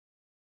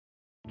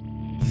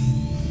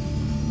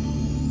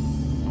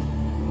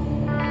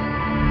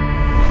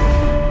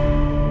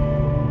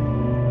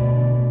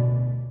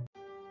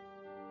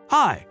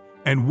Hi,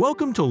 and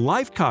welcome to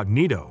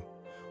Lyfecognito.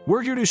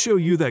 We're here to show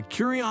you that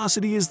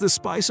curiosity is the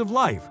spice of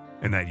life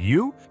and that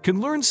you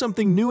can learn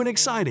something new and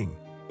exciting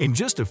in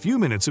just a few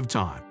minutes of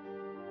time.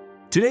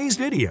 Today's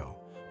video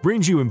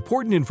brings you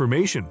important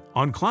information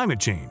on climate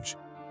change.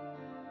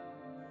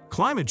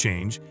 Climate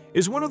change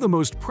is one of the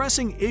most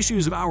pressing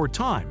issues of our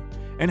time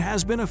and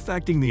has been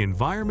affecting the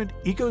environment,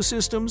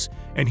 ecosystems,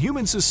 and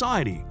human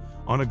society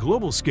on a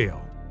global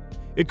scale.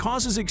 It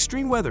causes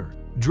extreme weather,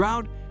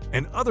 drought,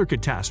 and other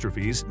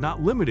catastrophes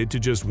not limited to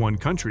just one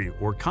country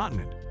or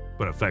continent,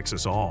 but affects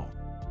us all.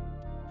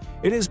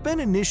 It has been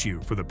an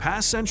issue for the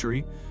past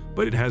century,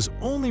 but it has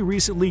only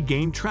recently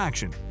gained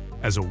traction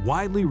as a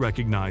widely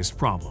recognized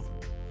problem.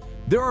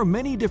 There are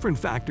many different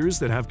factors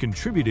that have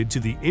contributed to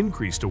the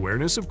increased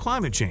awareness of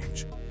climate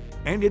change,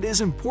 and it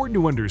is important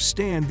to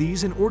understand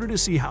these in order to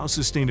see how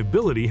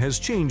sustainability has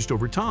changed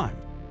over time.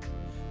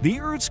 The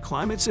Earth's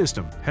climate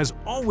system has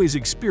always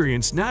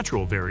experienced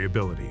natural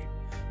variability,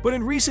 but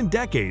in recent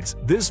decades,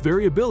 this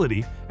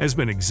variability has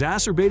been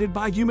exacerbated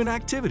by human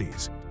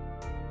activities.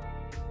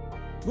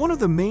 One of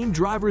the main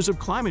drivers of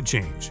climate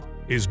change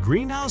is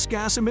greenhouse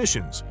gas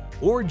emissions,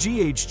 or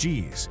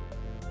GHGs.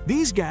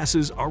 These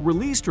gases are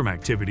released from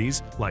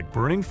activities like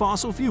burning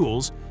fossil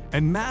fuels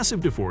and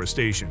massive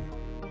deforestation.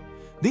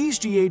 These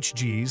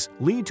GHGs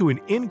lead to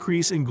an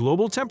increase in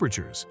global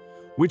temperatures,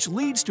 which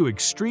leads to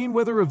extreme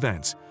weather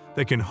events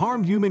that can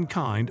harm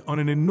humankind on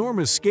an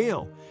enormous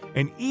scale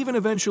and even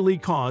eventually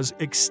cause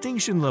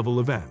extinction-level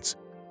events.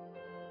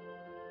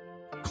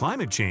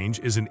 Climate change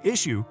is an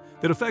issue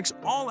that affects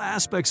all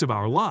aspects of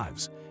our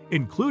lives,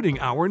 including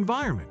our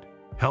environment,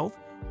 health,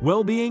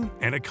 well-being,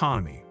 and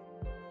economy.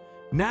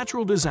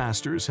 Natural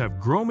disasters have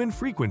grown in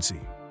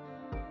frequency.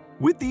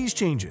 With these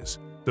changes,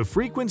 the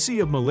frequency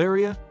of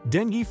malaria,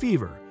 dengue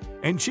fever,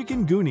 and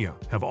chikungunya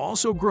have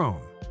also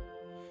grown.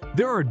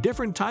 There are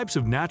different types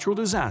of natural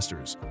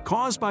disasters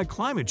caused by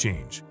climate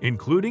change,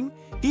 including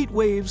heat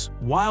waves,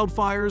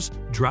 wildfires,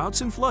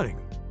 droughts, and flooding.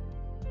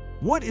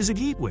 What is a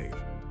heat wave?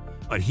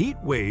 A heat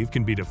wave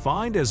can be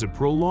defined as a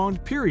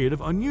prolonged period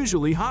of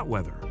unusually hot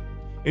weather.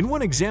 In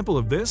one example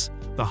of this,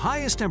 the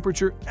highest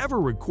temperature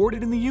ever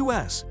recorded in the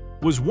U.S.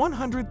 was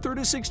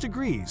 136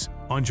 degrees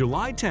on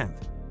July 10,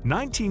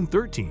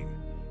 1913,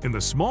 in the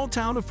small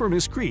town of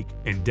Furnace Creek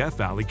in Death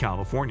Valley,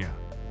 California.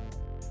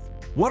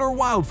 What are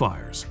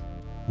wildfires?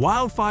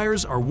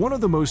 Wildfires are one of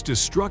the most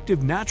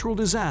destructive natural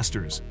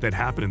disasters that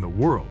happen in the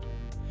world.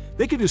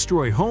 They can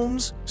destroy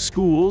homes,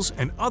 schools,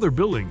 and other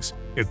buildings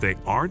if they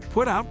aren't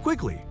put out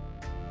quickly.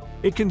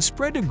 It can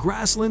spread to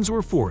grasslands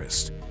or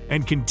forests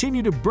and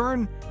continue to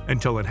burn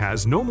until it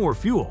has no more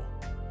fuel.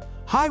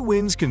 High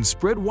winds can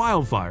spread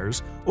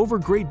wildfires over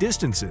great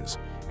distances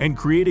and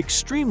create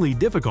extremely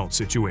difficult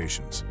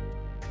situations.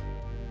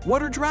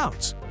 What are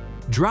droughts?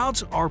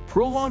 Droughts are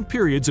prolonged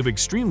periods of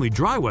extremely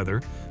dry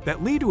weather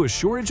that lead to a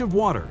shortage of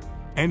water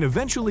and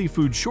eventually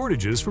food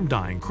shortages from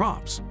dying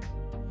crops.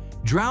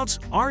 Droughts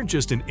aren't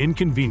just an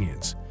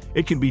inconvenience.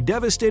 It can be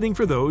devastating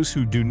for those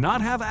who do not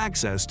have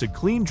access to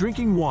clean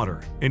drinking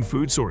water and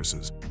food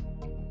sources.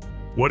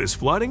 What is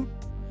flooding?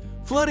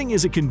 Flooding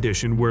is a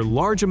condition where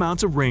large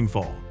amounts of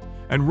rainfall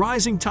and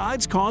rising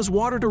tides cause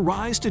water to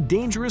rise to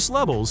dangerous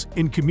levels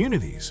in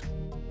communities.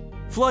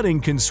 Flooding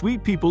can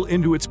sweep people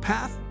into its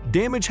path,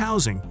 damage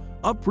housing,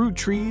 uproot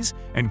trees,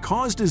 and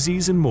cause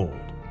disease and mold.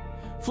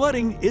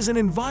 Flooding is an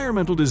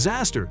environmental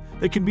disaster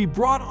that can be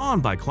brought on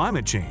by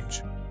climate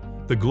change.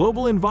 The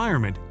global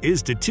environment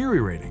is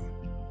deteriorating.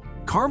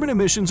 Carbon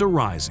emissions are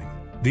rising,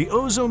 the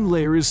ozone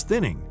layer is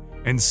thinning,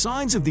 and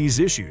signs of these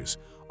issues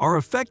are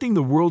affecting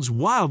the world's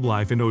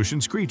wildlife and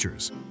ocean's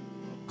creatures.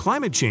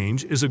 Climate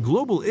change is a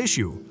global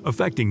issue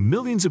affecting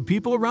millions of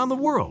people around the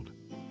world,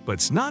 but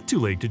it's not too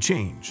late to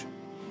change.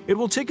 It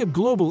will take a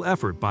global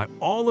effort by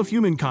all of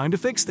humankind to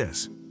fix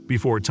this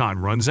before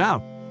time runs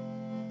out.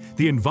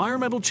 The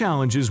environmental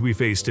challenges we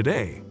face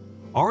today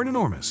are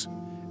enormous,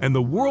 and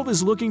the world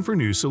is looking for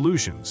new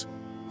solutions.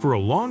 For a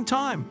long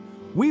time,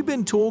 we've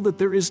been told that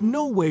there is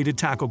no way to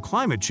tackle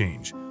climate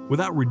change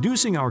without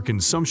reducing our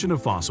consumption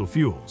of fossil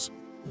fuels.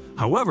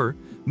 However,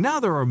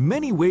 now there are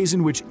many ways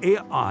in which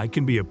AI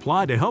can be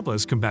applied to help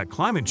us combat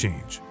climate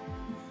change.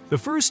 The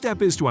first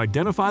step is to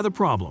identify the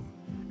problem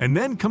and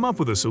then come up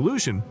with a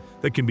solution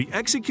that can be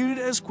executed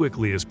as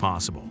quickly as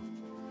possible.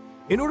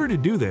 In order to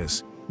do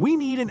this, we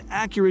need an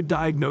accurate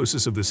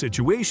diagnosis of the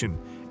situation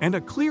and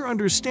a clear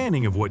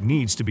understanding of what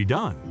needs to be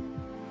done.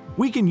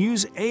 We can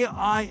use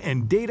AI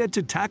and data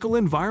to tackle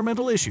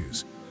environmental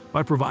issues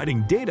by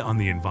providing data on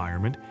the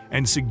environment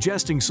and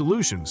suggesting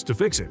solutions to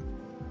fix it.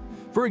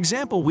 For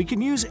example, we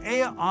can use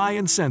AI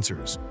and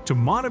sensors to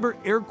monitor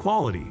air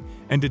quality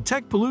and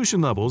detect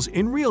pollution levels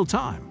in real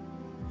time.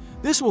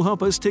 This will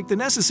help us take the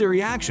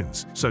necessary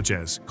actions, such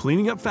as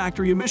cleaning up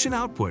factory emission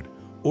output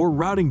or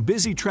routing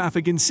busy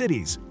traffic in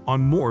cities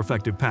on more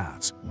effective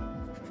paths.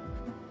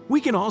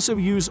 We can also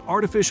use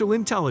artificial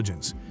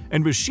intelligence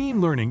and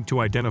machine learning to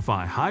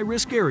identify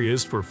high-risk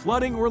areas for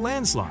flooding or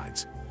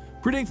landslides,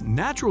 predict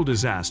natural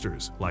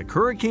disasters like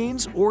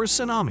hurricanes or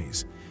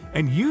tsunamis,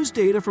 and use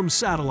data from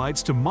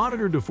satellites to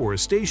monitor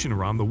deforestation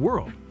around the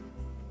world.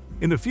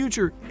 In the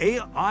future,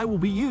 AI will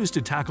be used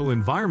to tackle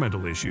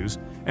environmental issues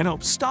and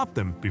help stop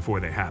them before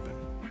they happen.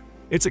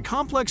 It's a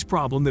complex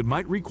problem that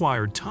might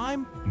require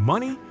time,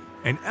 money,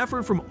 and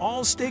effort from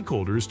all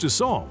stakeholders to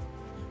solve,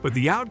 but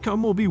the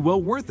outcome will be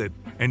well worth it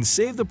and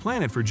save the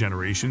planet for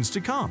generations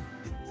to come.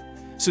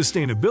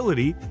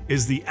 Sustainability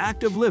is the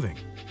act of living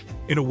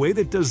in a way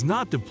that does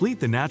not deplete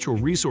the natural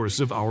resources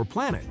of our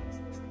planet.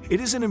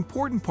 It is an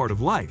important part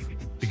of life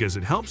because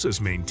it helps us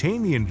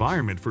maintain the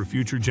environment for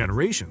future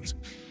generations.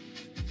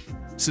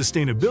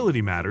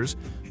 Sustainability matters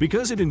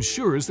because it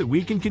ensures that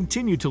we can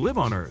continue to live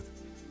on Earth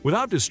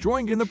without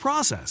destroying it in the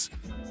process.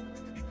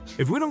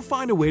 If we don't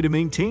find a way to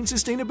maintain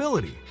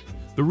sustainability,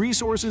 the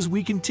resources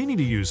we continue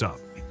to use up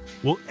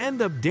will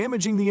end up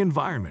damaging the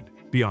environment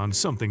beyond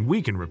something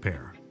we can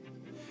repair.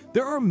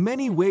 There are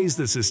many ways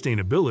that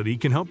sustainability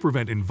can help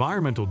prevent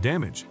environmental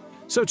damage,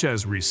 such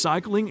as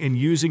recycling and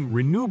using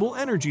renewable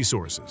energy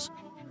sources.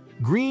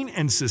 Green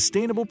and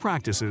sustainable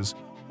practices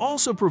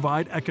also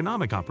provide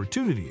economic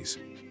opportunities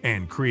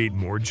and create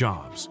more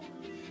jobs.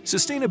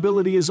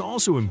 Sustainability is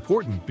also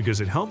important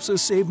because it helps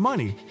us save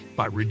money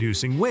by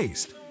reducing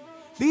waste.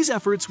 These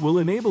efforts will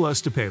enable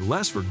us to pay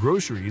less for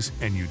groceries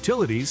and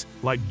utilities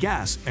like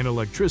gas and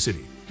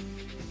electricity.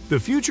 The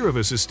future of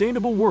a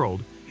sustainable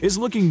world is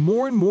looking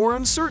more and more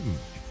uncertain.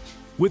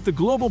 With the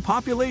global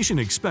population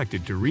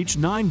expected to reach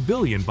 9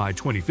 billion by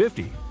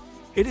 2050,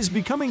 it is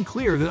becoming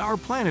clear that our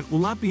planet will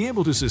not be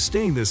able to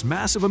sustain this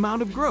massive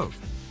amount of growth.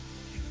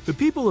 The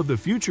people of the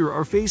future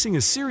are facing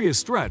a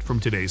serious threat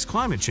from today's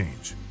climate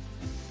change.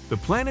 The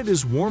planet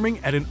is warming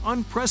at an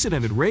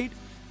unprecedented rate,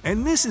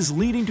 and this is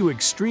leading to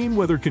extreme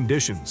weather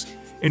conditions,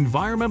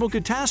 environmental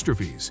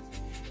catastrophes,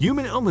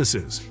 human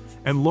illnesses,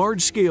 and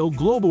large-scale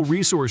global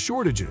resource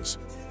shortages.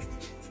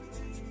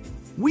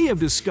 We have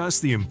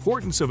discussed the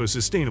importance of a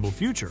sustainable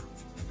future.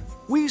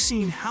 We've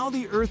seen how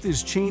the Earth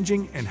is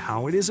changing and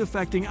how it is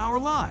affecting our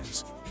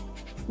lives.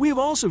 We have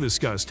also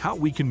discussed how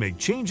we can make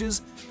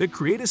changes that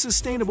create a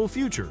sustainable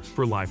future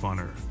for life on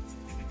Earth.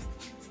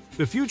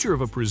 The future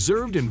of a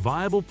preserved and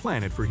viable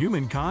planet for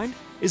humankind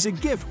is a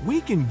gift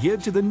we can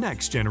give to the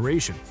next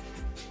generation.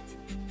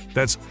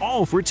 That's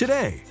all for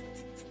today.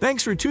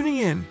 Thanks for tuning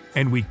in,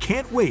 and we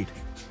can't wait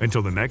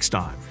until the next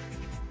time.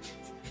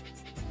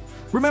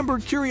 Remember,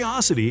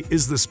 curiosity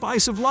is the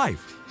spice of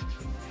life.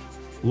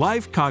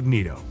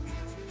 Lyfecognito.